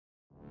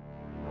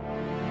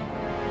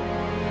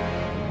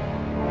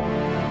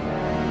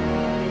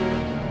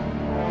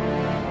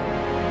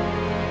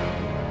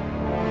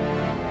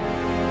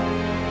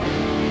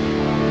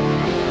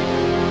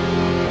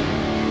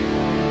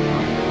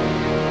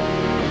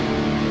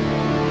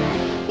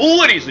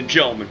Ladies and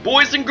gentlemen,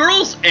 boys and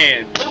girls,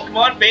 and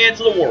Pokemon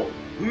fans of the world,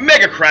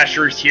 Mega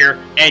Crashers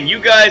here, and you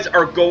guys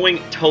are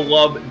going to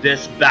love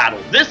this battle.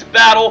 This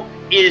battle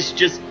is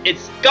just,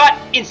 it's got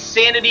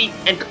insanity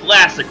and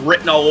classic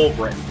written all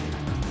over it.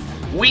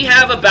 We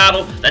have a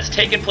battle that's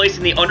taken place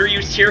in the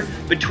Underused here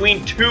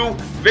between two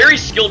very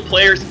skilled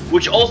players,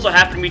 which also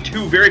happen to be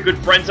two very good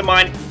friends of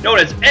mine, known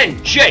as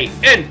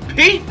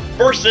NJNP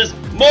versus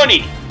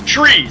Money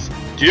Trees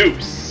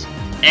Deuce.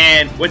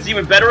 And what's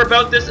even better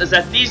about this is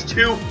that these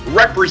two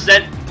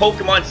represent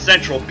Pokemon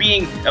Central,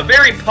 being a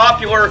very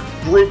popular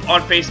group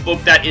on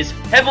Facebook that is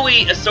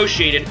heavily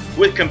associated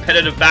with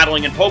competitive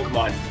battling in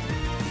Pokemon.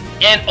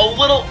 And a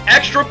little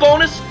extra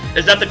bonus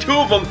is that the two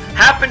of them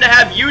happen to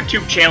have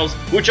YouTube channels,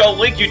 which I'll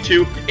link you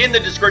to in the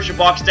description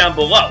box down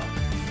below.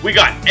 We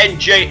got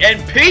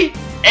NJNP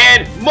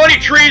and Money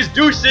Trees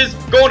Deuces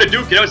going to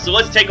duke it out, so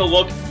let's take a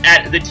look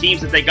at the teams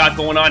that they got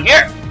going on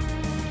here.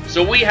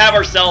 So we have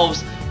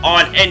ourselves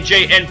on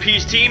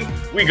NJNP's team,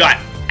 we got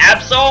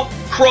Absol,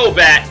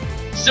 Crobat,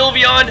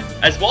 Sylveon,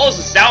 as well as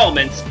the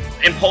Salamence,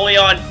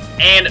 Empoleon,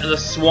 and the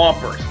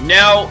Swampert.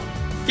 Now,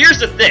 here's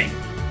the thing.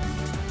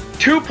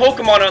 Two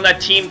Pokemon on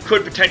that team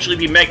could potentially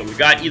be Mega. We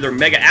got either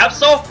Mega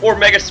Absol or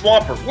Mega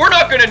Swampert. We're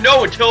not going to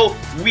know until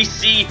we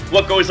see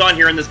what goes on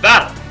here in this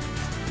battle.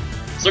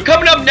 So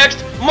coming up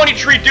next, Money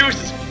Tree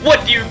Deuces,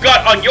 what do you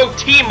got on your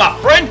team, my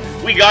friend?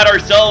 We got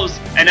ourselves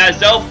an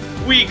Azelf,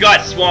 we got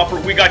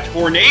Swampert, we got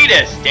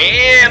Tornadus.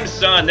 Damn,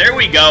 son, there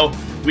we go.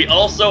 We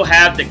also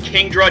have the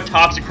Kingdra,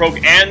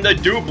 Toxicroak, and the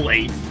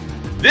Doublade.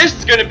 This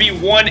is going to be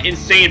one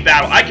insane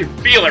battle. I can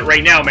feel it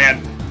right now,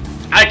 man.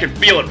 I can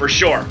feel it for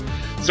sure.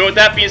 So with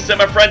that being said,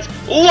 my friends,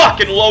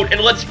 lock and load,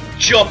 and let's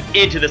jump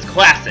into this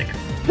classic.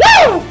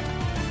 Woo!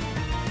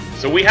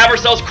 So we have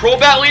ourselves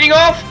Crobat leading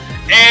off,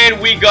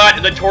 and we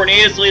got the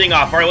Tornadus leading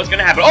off. Alright, what's going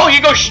to happen? Oh, he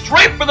goes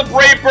straight for the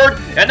Brave Bird,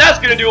 and that's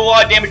going to do a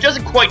lot of damage.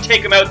 Doesn't quite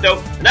take him out, though.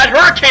 And that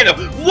Hurricane, though,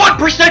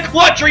 1%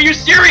 clutch, are you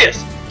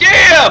serious?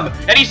 Damn!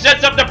 And he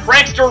sets up the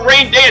Prankster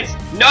Rain Dance.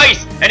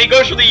 Nice! And he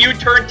goes for the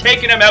U-turn,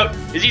 taking him out.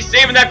 Is he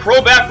saving that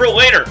Crobat for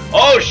later?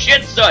 Oh,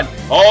 shit, son.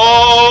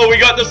 Oh, we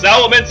got the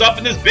Salamence up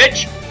in this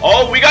bitch.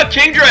 Oh, we got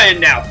Kingdra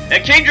in now.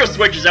 And Kingdra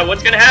switches out.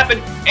 What's going to happen?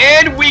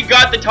 And we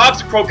got the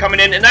Toxicroak coming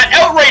in. And that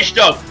Outrage,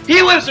 though.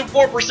 He lives in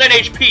 4%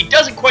 HP.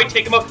 Doesn't quite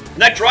take him out.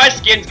 And that Dry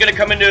Skin's going to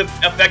come into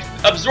effect,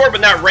 absorbing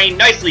that rain.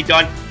 Nicely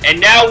done. And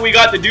now we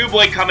got the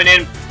Doublade coming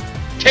in,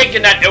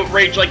 taking that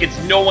Outrage like it's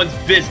no one's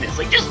business.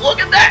 Like, just look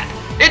at that.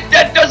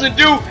 That doesn't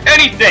do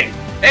anything.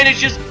 And it's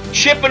just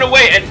chipping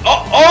away. And,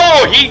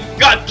 oh, he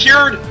got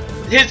cured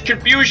his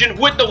confusion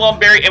with the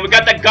Lumberry, and we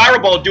got that Gyro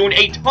Ball doing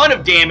a ton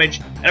of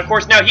damage. And of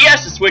course now he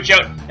has to switch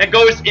out and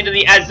goes into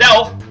the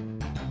Azelf,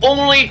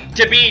 only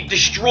to be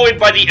destroyed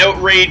by the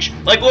Outrage.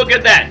 Like, look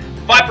at that,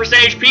 5%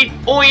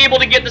 HP, only able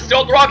to get the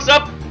Stealth Rocks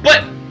up,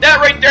 but that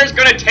right there is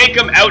going to take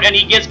him out, and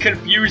he gets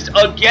confused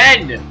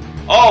again.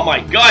 Oh my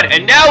god.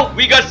 And now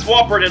we got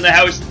Swampert in the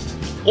house,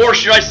 or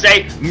should I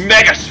say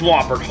Mega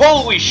Swampert.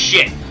 Holy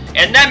shit.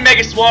 And that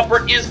Mega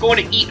Swampert is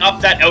going to eat up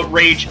that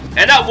Outrage,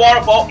 and that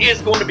Waterfall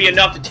is going to be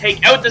enough to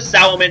take out the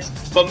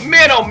Salamence. But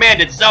man, oh man,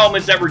 did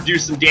Salamence ever do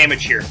some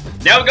damage here.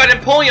 Now we've got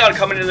Empoleon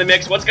coming into the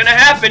mix. What's going to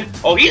happen?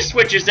 Oh, he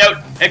switches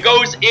out and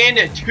goes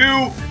into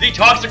the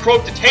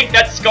Toxicroak to take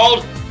that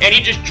Scald, and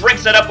he just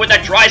drinks that up with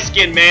that Dry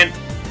Skin, man.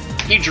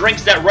 He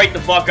drinks that right the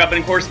fuck up, and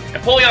of course,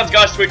 Empoleon's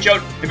got to switch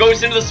out and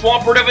goes into the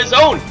Swampert of his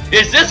own.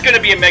 Is this going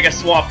to be a Mega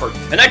Swampert?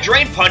 And that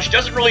Drain Punch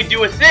doesn't really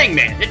do a thing,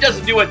 man. It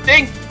doesn't do a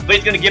thing, but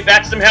he's going to get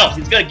back some health.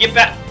 He's going to get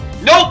back...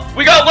 Nope!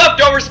 We got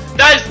leftovers!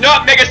 That is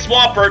not Mega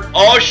Swampert.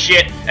 Oh,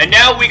 shit. And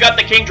now we got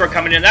the Kingdra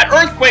coming in. That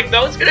Earthquake,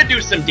 though, is going to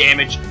do some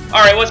damage.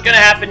 Alright, what's going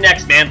to happen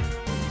next, man?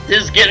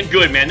 This is getting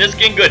good, man. This is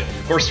getting good.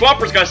 Of course,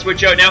 Swampert's got to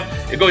switch out now.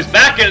 It goes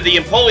back into the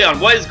Empoleon.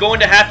 What is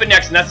going to happen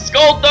next? And that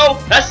Scald, though,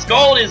 that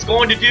Scald is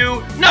going to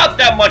do not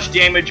that much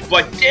damage,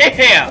 but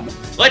damn!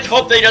 Let's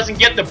hope that he doesn't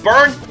get the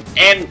burn.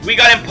 And we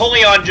got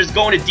Empoleon just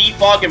going to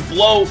defog and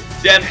blow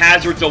them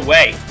hazards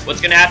away.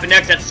 What's going to happen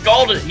next? That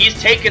Scald, he's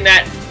taking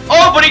that.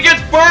 Oh, but he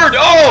gets burned!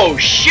 Oh,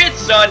 shit,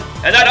 son!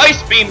 And that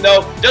Ice Beam,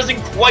 though,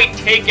 doesn't quite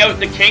take out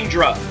the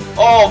Kingdra.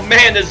 Oh,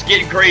 man, this is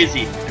getting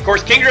crazy. Of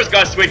course, Kingdra's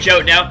got to switch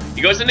out now.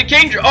 He goes into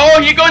Kingdra.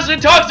 Oh, he goes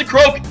into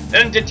Toxicroak.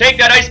 And to take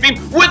that Ice Beam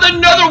with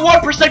another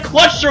 1%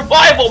 clutch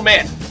survival,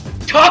 man.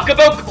 Talk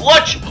about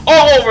clutch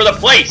all over the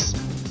place.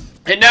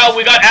 And now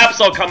we got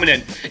Absol coming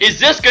in. Is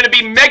this going to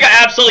be Mega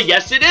Absol?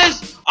 Yes, it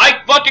is.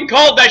 I fucking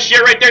called that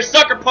shit right there.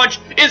 Sucker Punch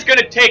is going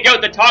to take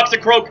out the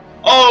Toxicroak.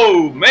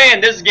 Oh,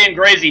 man, this is getting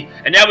crazy.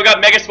 And now we got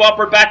Mega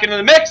Swampert back into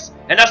the mix.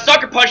 And that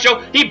Sucker Punch,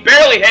 though, he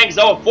barely hangs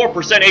out with 4%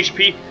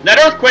 HP. And that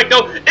Earthquake,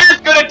 though, is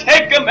going to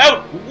take him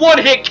out.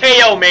 One-hit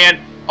KO,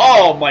 man.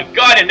 Oh, my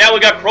God. And now we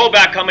got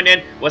Crobat coming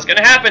in. What's going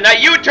to happen?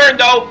 That U-turn,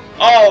 though.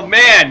 Oh,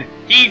 man.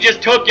 He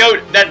just took out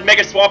that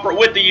Mega Swampert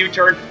with the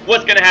U-turn.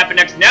 What's going to happen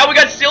next? Now we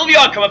got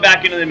Sylveon coming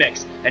back into the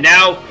mix. And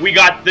now we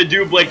got the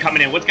Doublade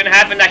coming in. What's going to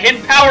happen? That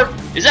Hidden Power.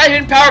 Is that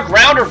Hidden Power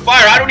ground or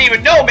fire? I don't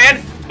even know,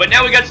 man. But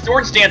now we got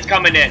Swords Dance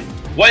coming in.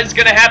 What is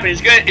gonna happen? Is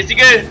he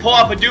gonna pull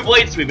off a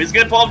Doublade Sweep? Is he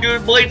gonna pull off a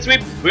Doublade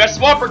Sweep? We got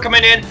Swampert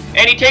coming in,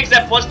 and he takes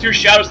that +2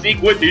 Shadow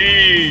Sneak with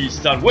ease,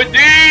 son. With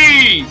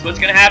ease! What's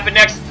gonna happen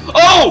next?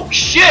 Oh,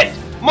 shit!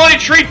 Money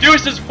Tree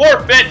Deuces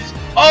forfeits!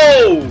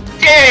 Oh,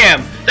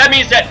 damn! That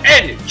means that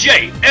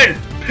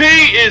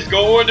NJNP is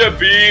going to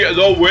be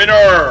the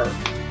winner!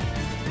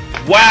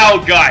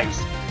 Wow, guys.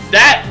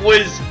 That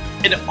was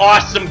an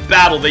awesome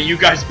battle that you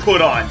guys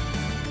put on.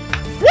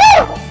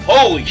 Woo!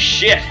 Holy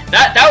shit.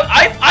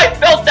 I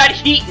felt that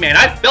heat, man.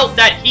 I felt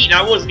that heat, and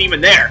I wasn't even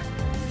there.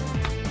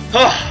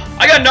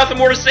 I got nothing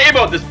more to say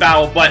about this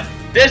battle, but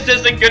this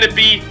isn't going to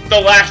be the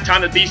last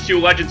time that these two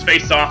legends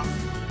face off.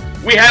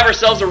 We have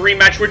ourselves a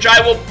rematch, which I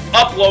will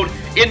upload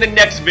in the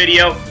next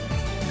video.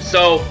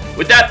 So,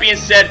 with that being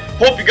said,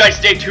 hope you guys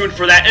stay tuned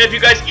for that. And if you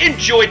guys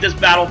enjoyed this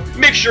battle,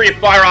 make sure you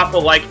fire off a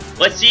like.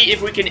 Let's see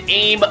if we can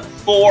aim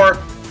for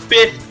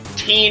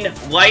 15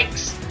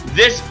 likes.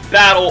 This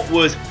battle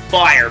was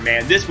fire,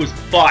 man. This was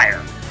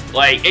fire.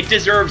 Like, it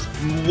deserves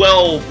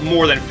well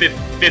more than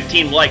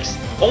 15 likes.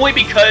 Only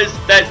because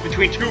that's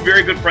between two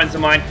very good friends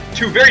of mine,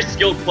 two very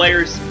skilled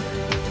players.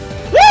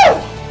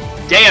 Woo!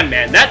 Damn,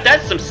 man,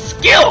 that's some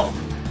skill.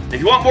 If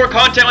you want more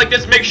content like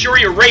this, make sure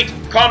you rate,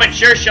 comment,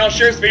 share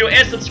this video,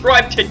 and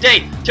subscribe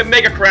today to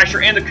Mega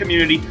Crasher and the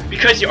community,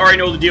 because you already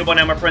know the deal by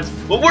now, my friends.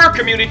 When we're a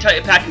community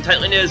packed and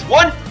tightly knit as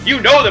one, you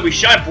know that we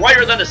shine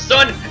brighter than the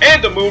sun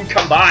and the moon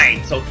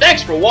combined. So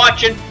thanks for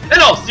watching, and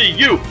I'll see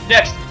you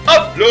next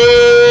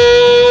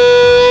upload.